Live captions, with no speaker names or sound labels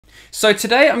So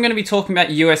today I'm going to be talking about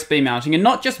USB mounting, and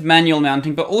not just manual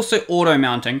mounting, but also auto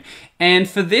mounting. And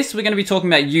for this, we're going to be talking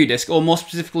about Udisk, or more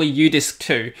specifically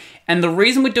Udisks2. And the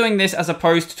reason we're doing this as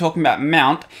opposed to talking about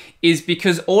mount is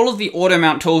because all of the auto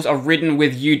mount tools are written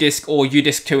with Udisk or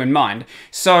Udisks2 in mind.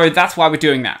 So that's why we're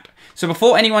doing that. So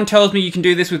before anyone tells me you can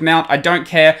do this with mount, I don't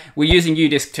care, we're using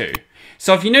Udisks2.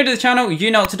 So if you're new to the channel,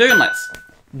 you know what to do, and let's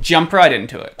jump right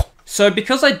into it. So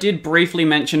because I did briefly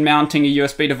mention mounting a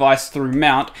USB device through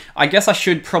mount, I guess I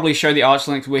should probably show the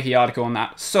Linux Wiki article on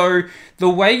that. So the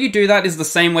way you do that is the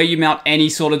same way you mount any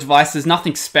sort of device. There's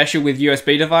nothing special with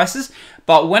USB devices,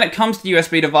 but when it comes to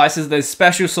USB devices, there's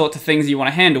special sorts of things you want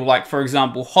to handle, like for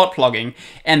example, hot plugging,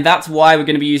 and that's why we're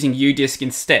going to be using Udisk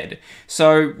instead.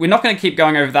 So we're not going to keep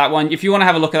going over that one. If you want to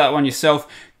have a look at that one yourself,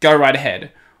 go right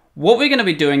ahead. What we're going to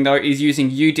be doing though is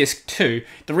using Udisks2.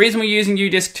 The reason we're using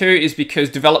Udisks2 is because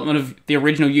development of the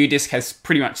original Udisk has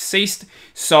pretty much ceased,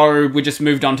 so we just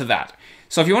moved on to that.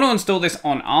 So if you want to install this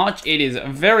on Arch, it is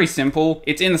very simple.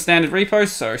 It's in the standard repo,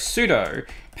 so sudo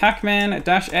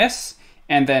pacman-s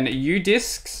and then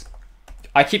udisks.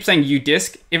 I keep saying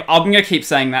udisk. I'm going to keep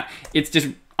saying that. It's just,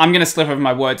 I'm going to slip over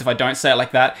my words if I don't say it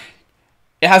like that.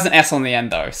 It has an S on the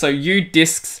end though, so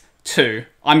Udisks2.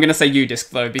 I'm going to say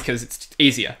Udisk though because it's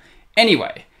easier.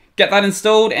 Anyway, get that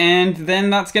installed and then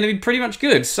that's going to be pretty much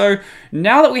good. So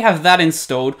now that we have that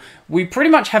installed, we pretty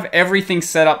much have everything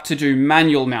set up to do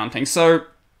manual mounting. So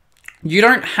you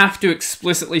don't have to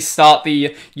explicitly start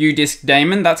the Udisk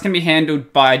daemon. That's going to be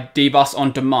handled by dbus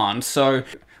on demand. So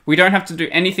we don't have to do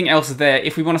anything else there.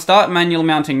 If we want to start manual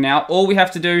mounting now, all we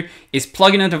have to do is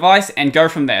plug in a device and go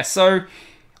from there. So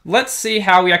let's see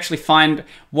how we actually find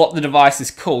what the device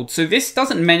is called. So this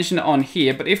doesn't mention it on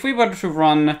here, but if we were to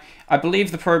run, I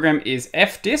believe the program is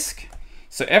fdisk.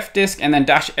 So fdisk and then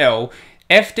 -l.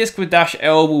 Fdisk with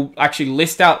 -l will actually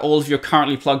list out all of your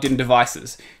currently plugged in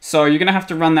devices. So you're going to have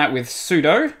to run that with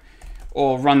sudo,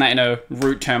 or run that in a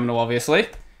root terminal, obviously.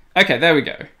 Okay, there we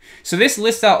go. So this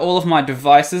lists out all of my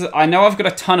devices. I know I've got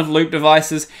a ton of loop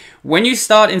devices. When you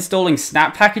start installing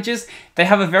snap packages, they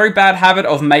have a very bad habit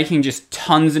of making just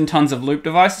tons and tons of loop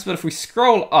devices. But if we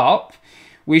scroll up,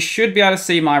 we should be able to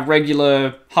see my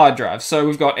regular hard drive. So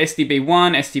we've got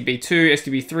SDB1, SDB2,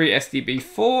 SDB3,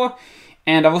 SDB4,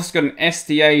 and I've also got an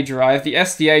SDA drive. The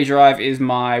SDA drive is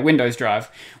my Windows drive,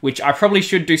 which I probably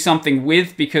should do something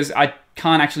with because I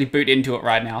can't actually boot into it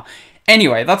right now.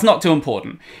 Anyway, that's not too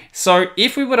important. So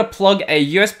if we were to plug a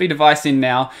USB device in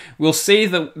now, we'll see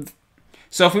that...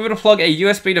 So if we were to plug a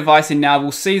USB device in now,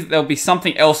 we'll see that there'll be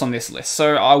something else on this list.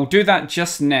 So I'll do that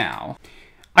just now.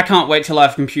 I can't wait till I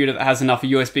have a computer that has enough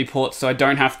USB ports so I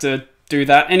don't have to do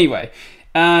that anyway.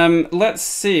 Let's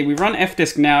see, we run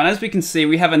fdisk now, and as we can see,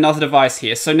 we have another device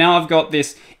here. So now I've got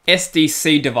this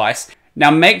SDC device.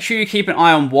 Now make sure you keep an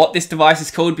eye on what this device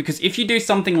is called, because if you do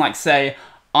something like, say,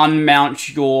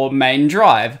 unmount your main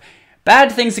drive,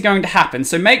 bad things are going to happen.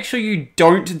 So make sure you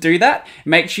don't do that.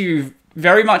 Make sure you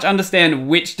very much understand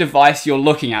which device you're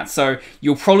looking at. So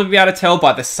you'll probably be able to tell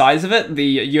by the size of it.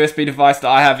 The USB device that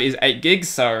I have is 8 gigs,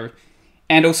 so...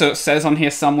 And also it says on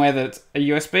here somewhere that it's a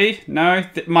USB. No,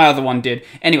 my other one did.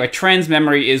 Anyway, trans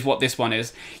memory is what this one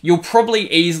is. You'll probably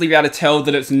easily be able to tell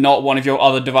that it's not one of your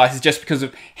other devices just because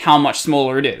of how much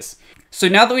smaller it is. So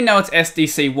now that we know it's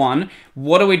SDC1,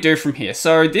 what do we do from here?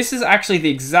 So this is actually the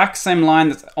exact same line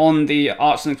that's on the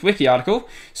Linux Wiki article.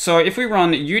 So if we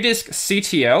run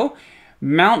udisksctl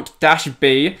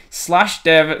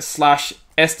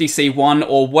mount-b/dev/SDC1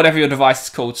 or whatever your device is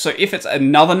called. So if it's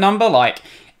another number, like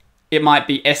it might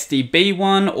be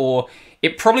SDB1, or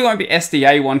it probably won't be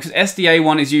SDA1 because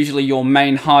SDA1 is usually your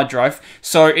main hard drive.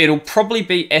 So it'll probably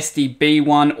be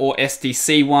SDB1 or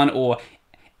SDC1 or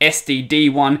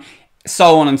SDD1.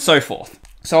 So on and so forth.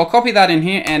 So I'll copy that in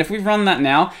here, and if we run that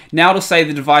now it'll say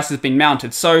the device has been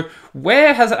mounted. So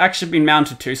where has it actually been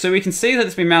mounted to? So we can see that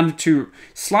it's been mounted to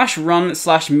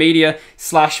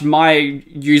 /run/media/my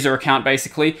user account,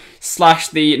 basically,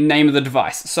 / the name of the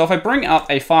device. So if I bring up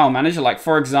a file manager, like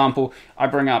for example, I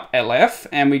bring up LF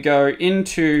and we go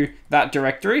into that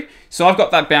directory. So I've got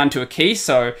that bound to a key.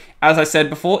 So as I said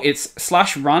before, it's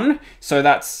 /run. So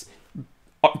that's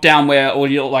down where all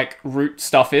your like root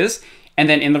stuff is, and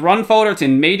then in the run folder it's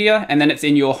in media, and then it's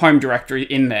in your home directory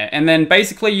in there, and then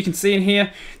basically you can see in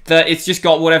here that it's just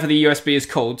got whatever the USB is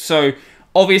called. So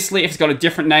obviously if it's got a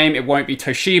different name, it won't be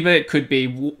Toshiba, it could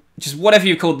be just whatever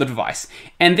you called the device,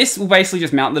 and this will basically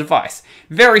just mount the device.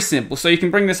 Very simple. So you can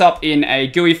bring this up in a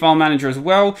GUI file manager as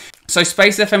well. So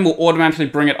SpaceFM will automatically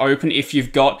bring it open if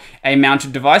you've got a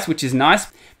mounted device, which is nice.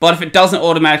 But if it doesn't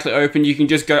automatically open, you can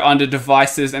just go under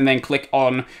devices and then click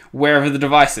on wherever the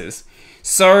device is.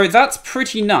 So that's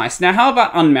pretty nice. Now how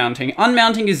about unmounting?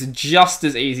 Unmounting is just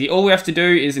as easy. All we have to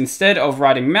do is, instead of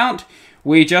writing mount,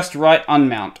 we just write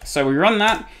unmount. So we run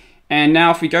that, and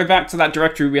now if we go back to that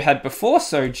directory we had before,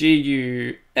 so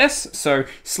gus, so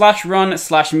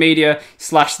 /run/media/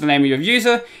 the name of your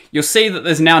user, you'll see that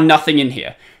there's now nothing in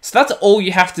here. So that's all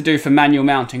you have to do for manual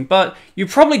mounting, but you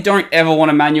probably don't ever want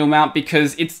to manual mount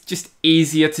because it's just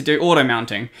easier to do auto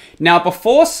mounting. Now,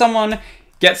 before someone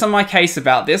gets on my case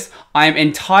about this, I am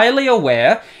entirely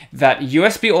aware that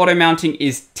USB auto mounting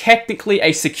is technically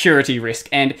a security risk,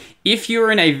 and if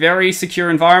you're in a very secure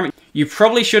environment, you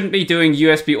probably shouldn't be doing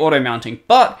USB auto mounting,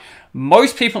 but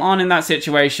most people aren't in that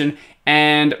situation,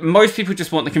 and most people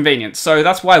just want the convenience, so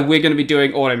that's why we're going to be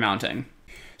doing auto mounting.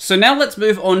 So now let's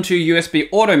move on to USB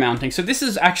auto mounting. So this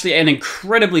is actually an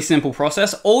incredibly simple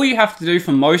process. All you have to do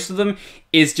for most of them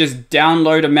is just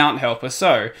download a mount helper.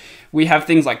 So we have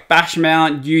things like bash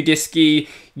mount, Udiskie,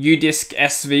 Udisks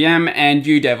SVM, and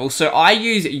Udevil. So I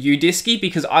use Udiskie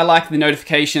because I like the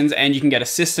notifications and you can get a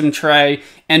system tray,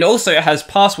 and also it has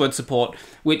password support,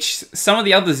 which some of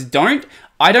the others don't.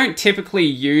 I don't typically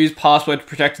use password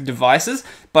protected devices,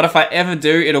 but if I ever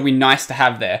do, it'll be nice to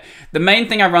have there. The main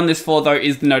thing I run this for though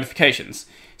is the notifications.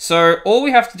 So all we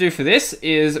have to do for this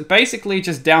is basically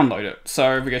just download it.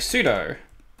 So we go sudo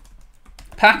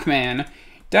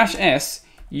pacman-s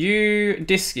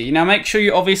Udiskie. Now make sure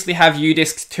you obviously have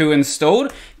Udisks2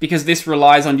 installed because this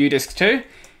relies on Udisks2.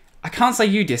 I can't say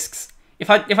Udisks.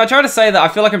 If I try to say that, I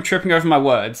feel like I'm tripping over my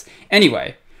words.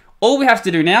 Anyway, all we have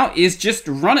to do now is just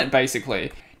run it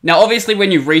basically. Now obviously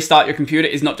when you restart your computer,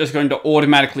 it's not just going to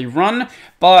automatically run,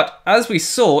 but as we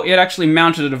saw, it actually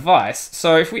mounted a device.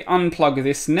 So if we unplug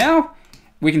this now,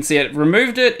 we can see it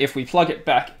removed it. If we plug it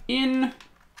back in,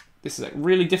 this is a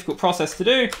really difficult process to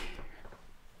do.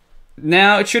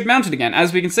 Now it should mount it again.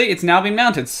 As we can see, it's now been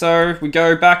mounted. So we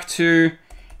go back to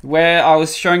where I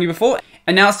was showing you before,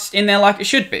 and now it's in there like it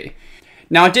should be.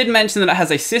 Now I did mention that it has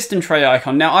a system tray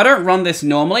icon. Now I don't run this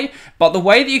normally, but the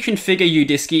way that you configure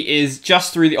Udiskie is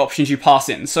just through the options you pass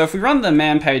in. So if we run the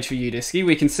man page for Udiskie,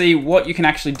 we can see what you can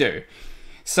actually do.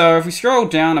 So if we scroll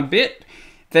down a bit,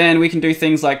 then we can do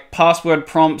things like password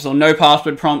prompts or no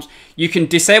password prompts. You can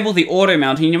disable the auto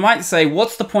mounting. You might say,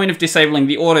 what's the point of disabling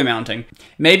the auto mounting?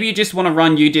 Maybe you just want to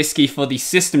run Udiskie for the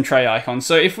system tray icon.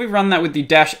 So if we run that with the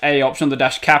 -A option, the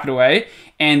 -A,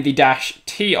 and the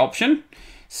 -T option,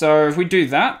 so if we do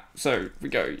that, so we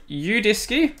go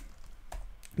Udiskie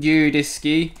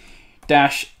 -A-T.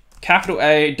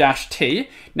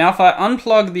 Now if I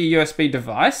unplug the USB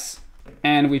device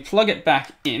and we plug it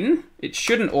back in, it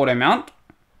shouldn't auto mount.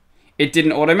 It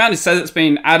didn't auto mount. It says it's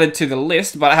been added to the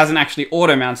list, but it hasn't actually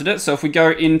auto mounted it. So if we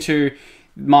go into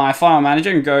my file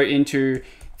manager and go into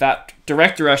that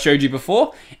directory I showed you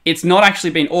before, it's not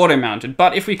actually been auto mounted.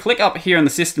 But if we click up here in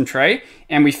the system tray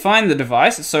and we find the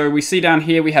device, so we see down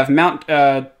here we have mount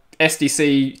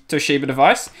SDC Toshiba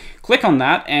device, click on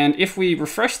that, and if we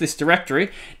refresh this directory,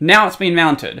 now it's been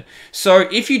mounted. So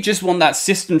if you just want that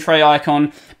system tray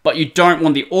icon, but you don't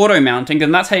want the auto mounting,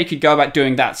 then that's how you could go about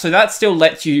doing that. So that still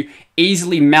lets you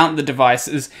easily mount the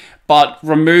devices, but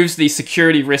removes the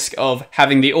security risk of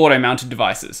having the auto mounted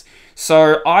devices.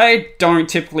 So I don't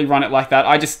typically run it like that.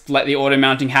 I just let the auto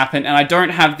mounting happen, and I don't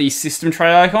have the system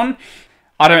tray icon.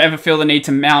 I don't ever feel the need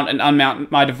to mount and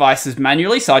unmount my devices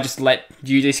manually, so I just let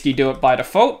Udiskie do it by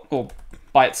default, or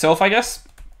by itself, I guess.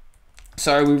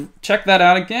 So we check that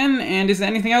out again, and is there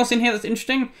anything else in here that's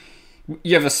interesting?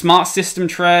 You have a smart system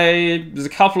tray, there's a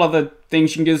couple other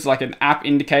things you can use, like an app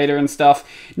indicator and stuff.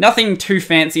 Nothing too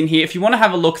fancy in here. If you want to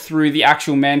have a look through the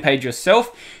actual man page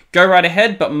yourself, go right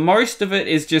ahead, but most of it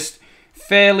is just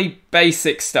fairly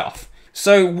basic stuff.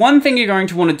 So one thing you're going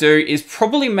to want to do is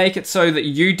probably make it so that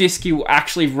Udiskie will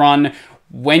actually run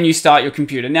when you start your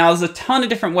computer. Now there's a ton of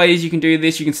different ways you can do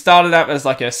this. You can start it up as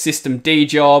like a systemd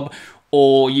job,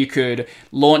 or you could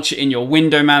launch it in your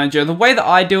window manager. The way that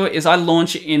I do it is I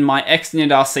launch it in my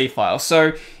xinitRC file.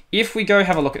 So if we go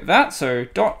have a look at that, so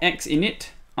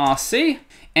 .xinitrc,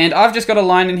 and I've just got a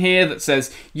line in here that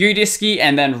says Udiskie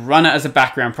and then run it as a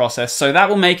background process. So that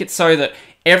will make it so that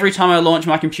every time I launch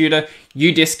my computer,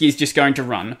 Udiskie is just going to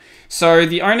run. So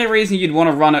the only reason you'd want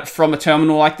to run it from a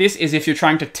terminal like this is if you're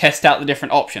trying to test out the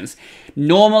different options.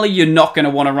 Normally, you're not going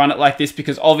to want to run it like this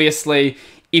because obviously,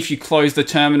 if you close the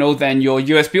terminal, then your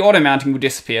USB auto mounting will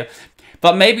disappear.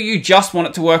 But maybe you just want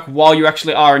it to work while you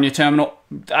actually are in your terminal.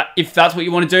 If that's what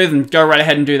you want to do, then go right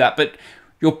ahead and do that. But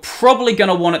you're probably going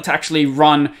to want it to actually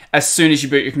run as soon as you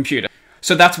boot your computer.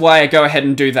 So that's why I go ahead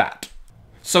and do that.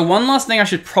 So one last thing I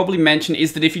should probably mention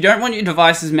is that if you don't want your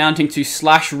devices mounting to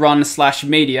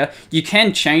 /run/media, you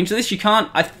can change this. You can't,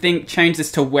 I think, change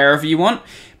this to wherever you want,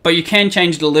 but you can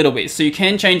change it a little bit. So you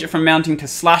can change it from mounting to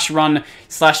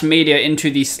 /run/media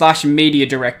into the /media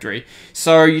directory.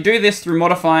 So you do this through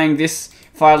modifying this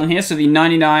file in here, so the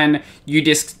 99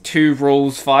 Udisks2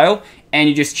 rules file, and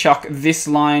you just chuck this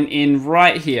line in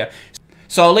right here.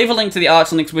 So I'll leave a link to the Arch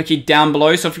Linux wiki down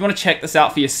below, so if you want to check this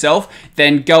out for yourself,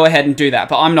 then go ahead and do that,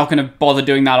 but I'm not going to bother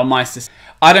doing that on my system.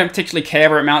 I don't particularly care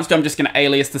where it mounts to, I'm just going to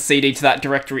alias the CD to that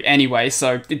directory anyway,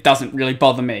 so it doesn't really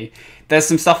bother me. There's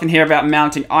some stuff in here about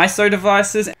mounting ISO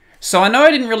devices. So I know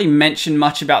I didn't really mention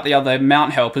much about the other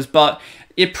mount helpers, but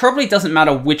it probably doesn't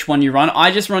matter which one you run.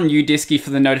 I just run Udiskie for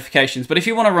the notifications, but if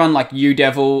you want to run like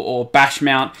Udevil or Bash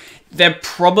mount, they're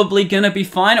probably going to be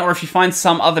fine, or if you find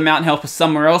some other mount helper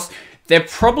somewhere else, they're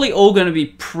probably all going to be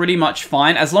pretty much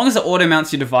fine. As long as it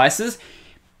auto-mounts your devices,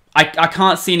 I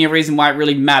can't see any reason why it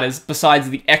really matters besides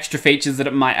the extra features that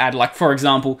it might add, like, for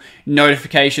example,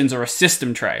 notifications or a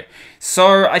system tray.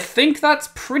 So I think that's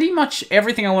pretty much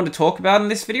everything I want to talk about in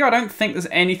this video. I don't think there's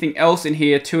anything else in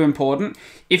here too important.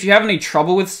 If you have any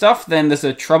trouble with stuff, then there's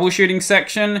a troubleshooting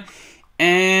section.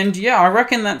 And yeah, I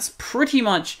reckon that's pretty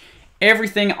much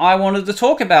everything I wanted to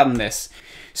talk about in this.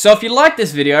 So if you like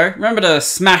this video, remember to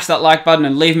smash that like button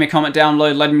and leave me a comment down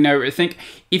below letting me know what you think.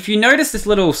 If you notice this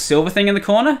little silver thing in the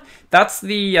corner, that's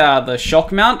the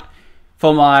shock mount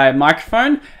for my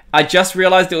microphone. I just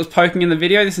realized it was poking in the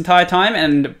video this entire time,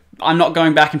 and I'm not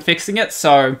going back and fixing it,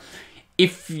 so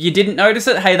if you didn't notice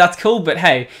it, hey, that's cool, but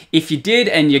hey, if you did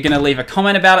and you're going to leave a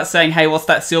comment about it saying, hey, what's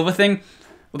that silver thing?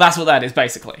 Well, that's what that is,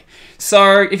 basically.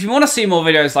 So, if you want to see more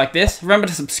videos like this, remember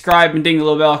to subscribe and ding the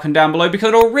little bell icon down below because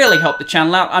it'll really help the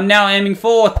channel out. I'm now aiming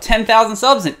for 10,000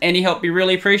 subs, and any help be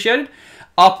really appreciated.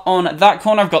 Up on that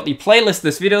corner, I've got the playlist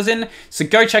this video's in, so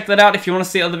go check that out if you want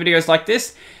to see other videos like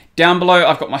this. Down below,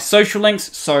 I've got my social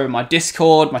links, so my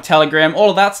Discord, my Telegram,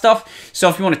 all of that stuff. So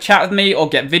if you want to chat with me or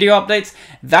get video updates,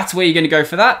 that's where you're going to go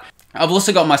for that. I've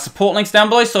also got my support links down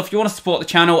below, so if you want to support the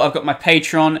channel, I've got my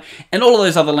Patreon and all of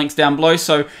those other links down below,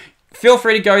 so feel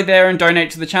free to go there and donate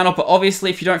to the channel, but obviously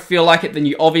if you don't feel like it, then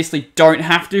you obviously don't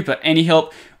have to, but any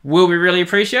help will be really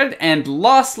appreciated. And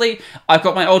lastly, I've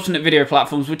got my alternate video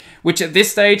platforms, which at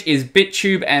this stage is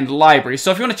BitTube and LBRY,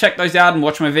 so if you want to check those out and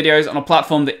watch my videos on a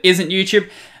platform that isn't YouTube,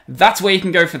 that's where you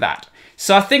can go for that.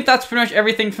 So I think that's pretty much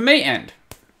everything for me, and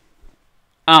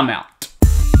I'm out.